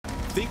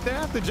think they're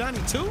after Johnny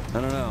too?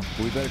 I don't know,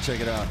 but we better check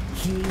it out.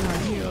 Seeing our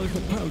heroes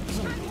approach,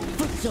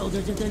 foot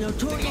soldiers of the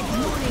notorious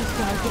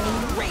Morningstar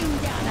Gang rain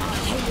down a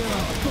hail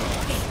of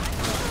bullets.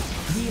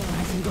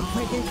 Realizing the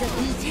presence of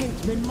these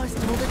henchmen must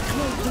hold a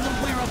clue to the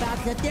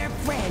whereabouts of their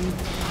friend,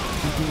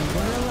 keeping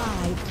them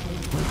alive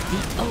was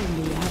the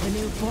only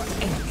avenue for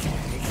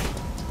answers.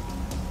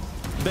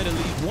 Better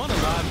leave one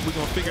alive if we're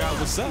gonna figure out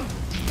what's up.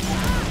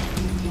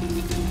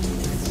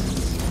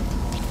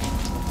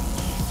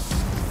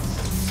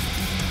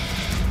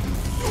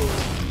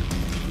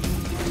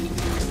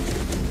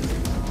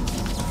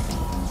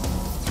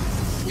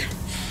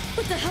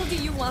 What the hell do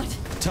you want?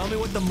 Tell me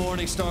what the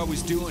Morningstar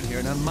was doing here,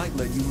 and I might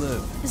let you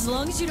live. As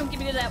long as you don't give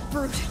me to that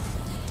brute.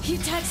 He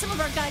attacked some of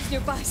our guys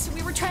nearby, so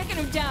we were tracking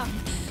him down.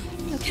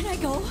 Now, can I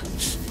go?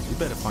 We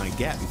better find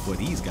Gap before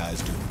these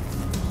guys do.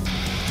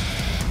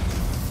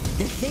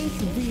 The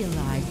Saints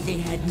realized they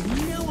had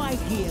no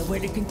idea where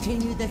to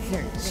continue the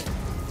search.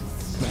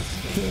 But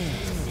still...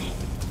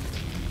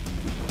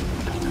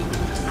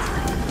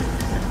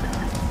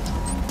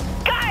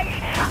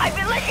 I've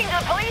been listening to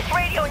the police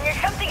radio and there's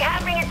something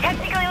happening and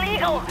technically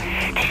legal.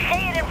 They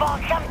say it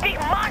involves some big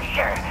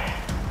monster.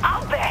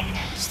 I'll bet.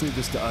 Just leave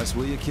this to us,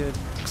 will you, kid?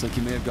 Looks like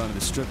you may have gone to the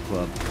strip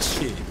club.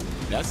 Shit,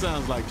 that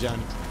sounds like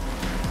Johnny.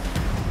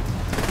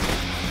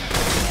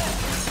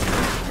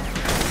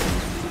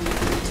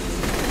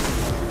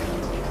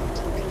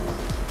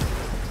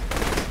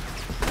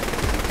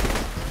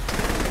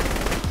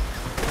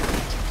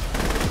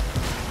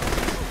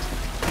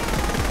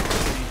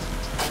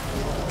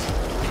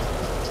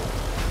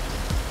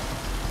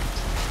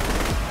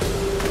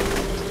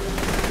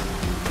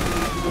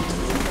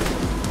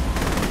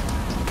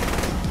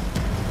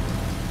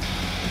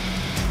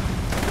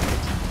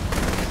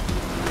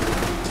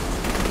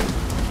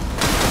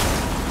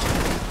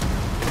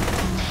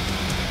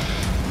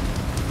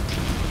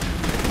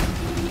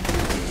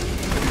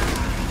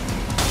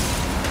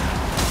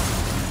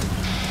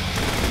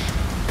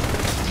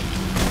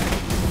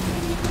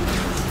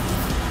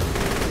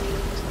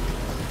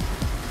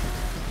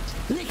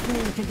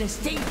 To the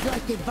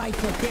stage-like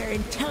advice of their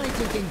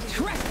intelligent and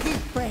trusted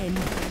friend,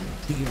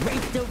 they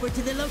raced over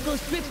to the local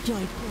strip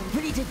joint,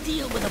 ready to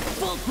deal with a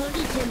full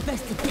police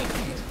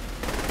investigation.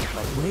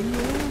 But when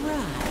they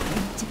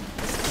arrived...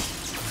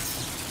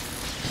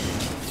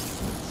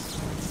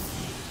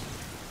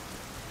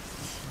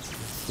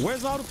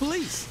 Where's all the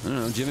police? I don't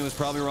know, Jimmy was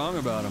probably wrong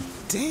about him.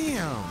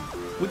 Damn!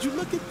 Would you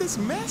look at this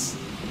mess?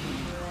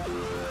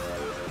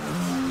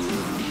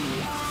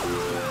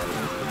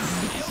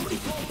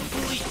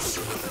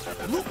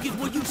 Look at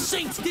what you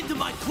Saints did to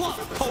my club!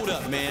 Hold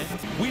up, man.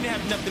 We didn't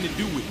have nothing to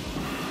do with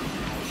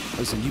it.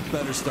 Listen, you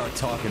better start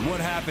talking. What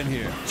happened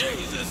here?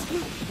 Jesus!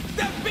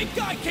 That big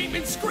guy came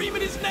in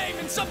screaming his name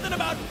and something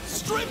about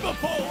stripper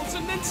poles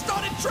and then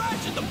started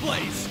trashing the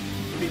place.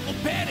 People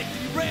panicked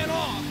and he ran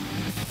off.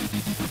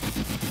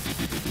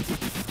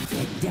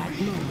 At that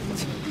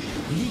moment,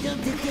 little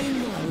did they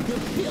know the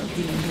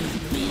building was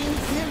being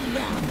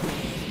surrounded.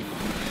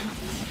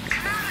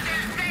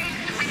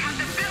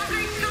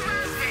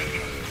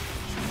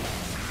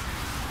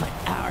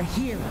 Our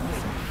heroes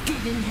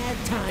didn't have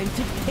time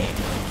to panic.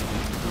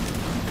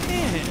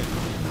 Man,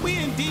 we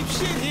in deep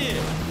shit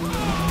here.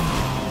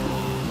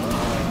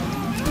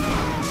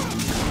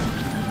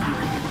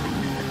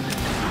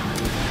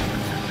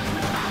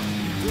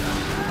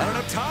 I don't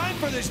have time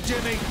for this,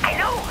 Jimmy. I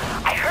know.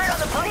 I heard on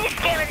the police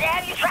scanner they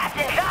have you trapped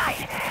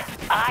inside.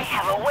 I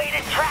have a way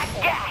to track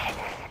that.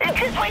 It's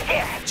just right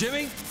there.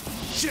 Jimmy?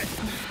 Shit.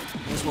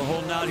 Guess we're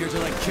holding out here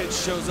till that kid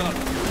shows up.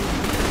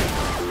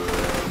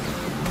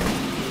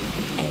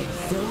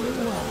 So it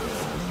was.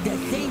 The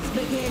Saints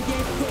began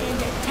their stand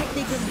at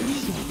technical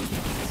legal.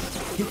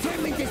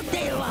 Determined to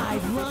stay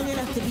alive long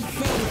enough to be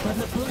saved from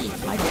the police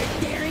by their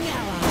daring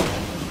allies,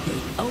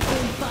 they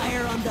opened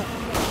fire on the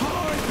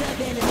hordes of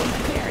enemies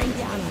bearing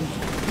down on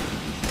them.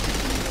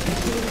 The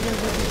danger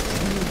was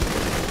extreme,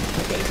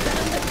 but they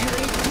found the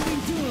courage to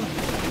endure.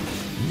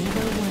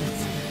 Never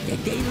once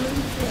did they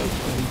lose faith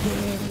in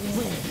their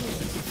friends.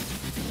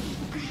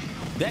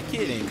 That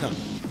kid ain't coming.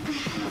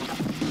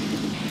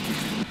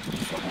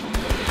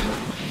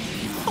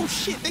 Oh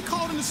shit, they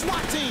called in the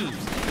SWAT team!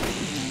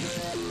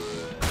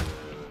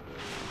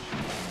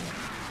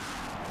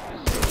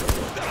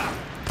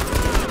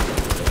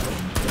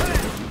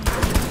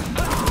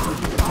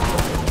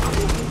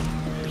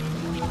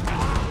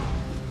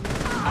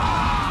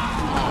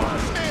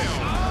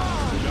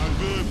 Done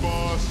good,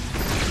 boss.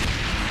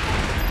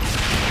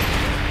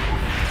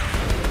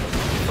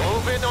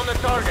 Move in on the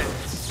target.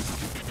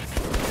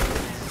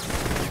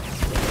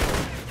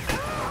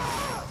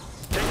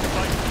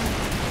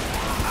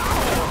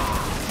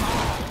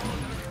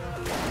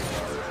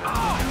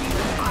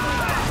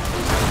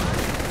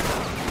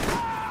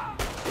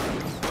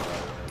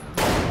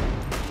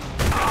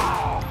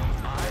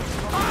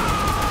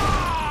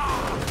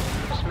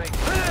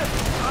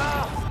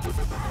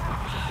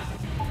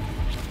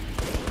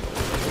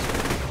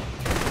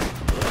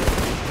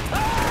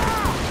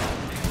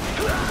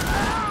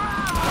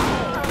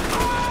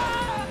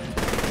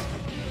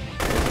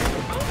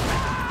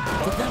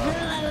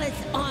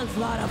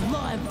 onslaught of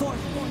law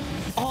enforcement,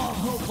 all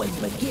hope was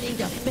beginning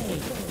to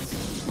fade.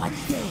 But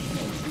then,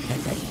 at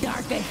the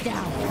darkest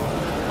hour,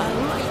 a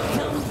light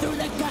shone through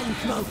the gun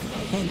smoke,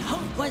 and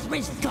hope was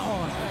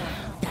restored.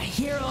 The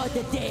hero of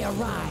the day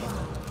arrived,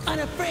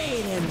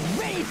 unafraid and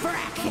ready for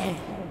action.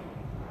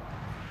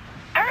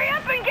 Hurry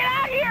up and get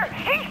out here!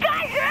 These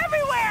guys are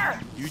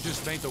everywhere! You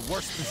just made the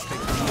worst mistake.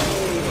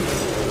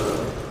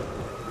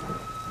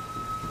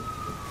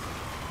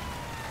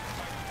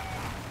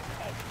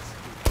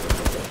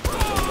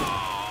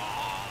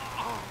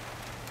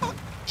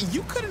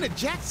 You couldn't have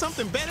jacked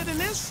something better than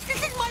this?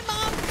 This is my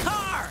mom's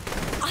car!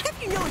 I'll have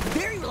you know it's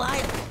very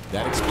reliable.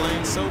 That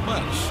explains so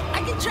much.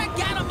 I can track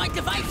down on my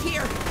device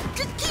here.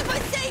 Just keep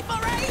us safe, all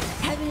right?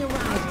 Having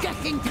arrived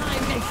just in time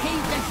to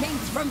save the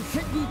Saints from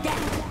certain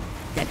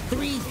death, the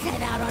three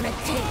set out on a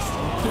chase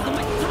to the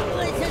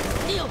metropolis of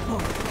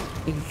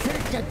Steelport in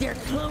search of their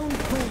clone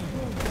friend.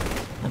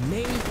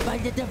 Amazed by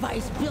the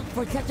device built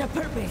for such a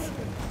purpose,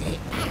 they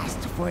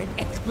asked for an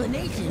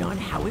explanation on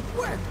how it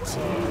worked.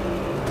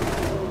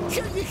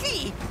 So you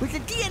see, with the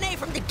DNA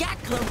from the GAT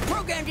clone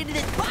programmed into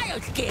this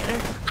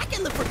bioscanner, I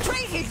can look for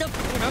traces of...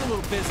 I'm a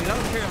little busy. I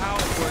don't care how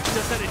it works,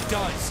 just that it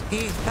does.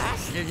 He's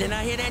faster than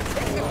I had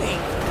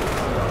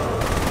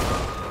anticipated.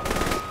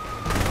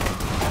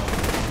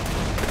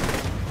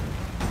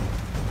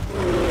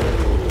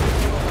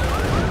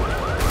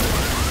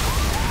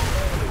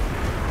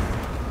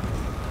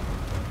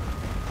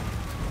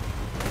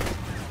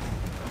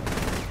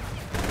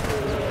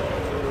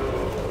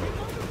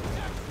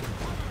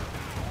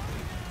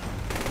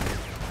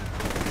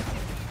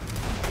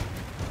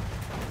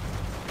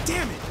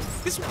 Damn it!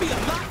 This would be a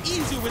lot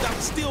easier without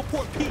the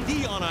Steelport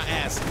PD on our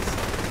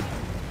asses.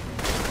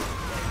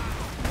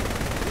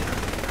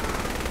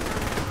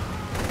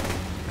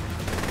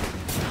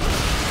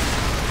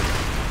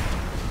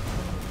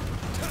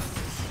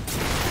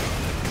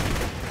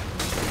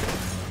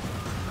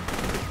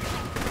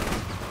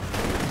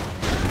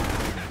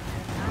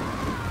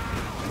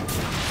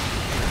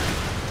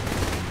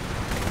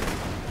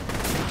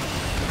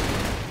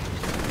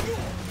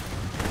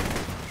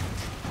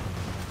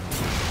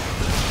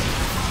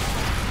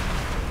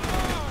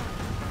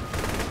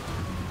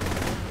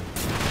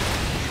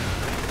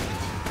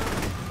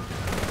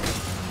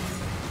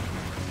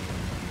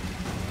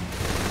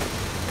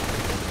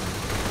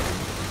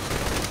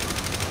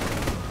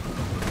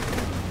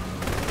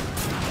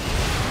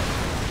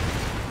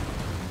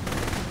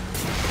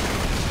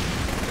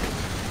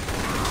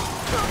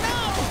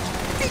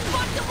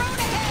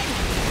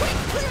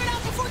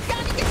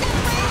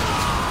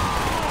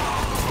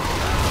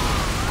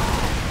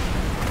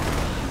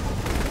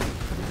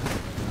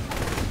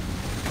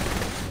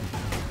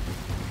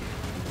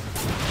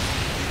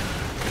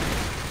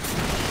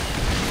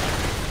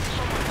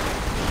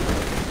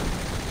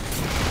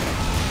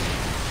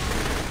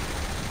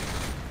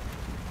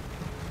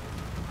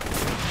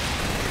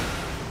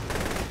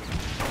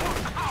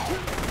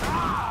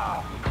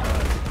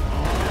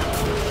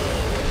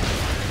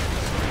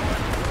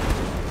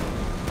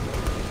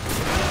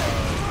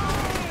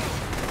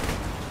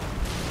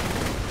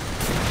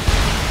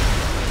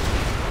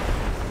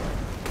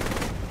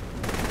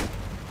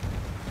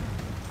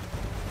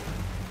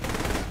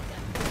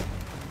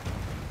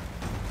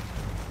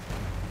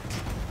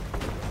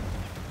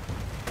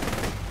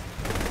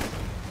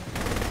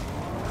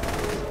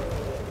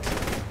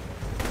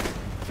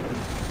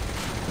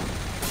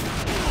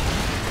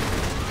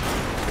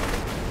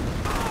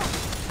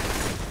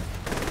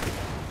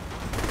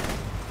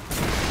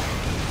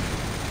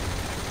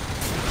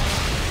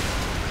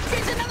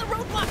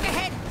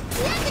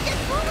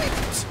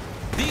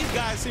 These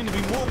guys seem to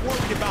be more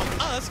worried about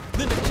us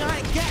than the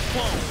giant cat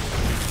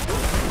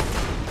clone.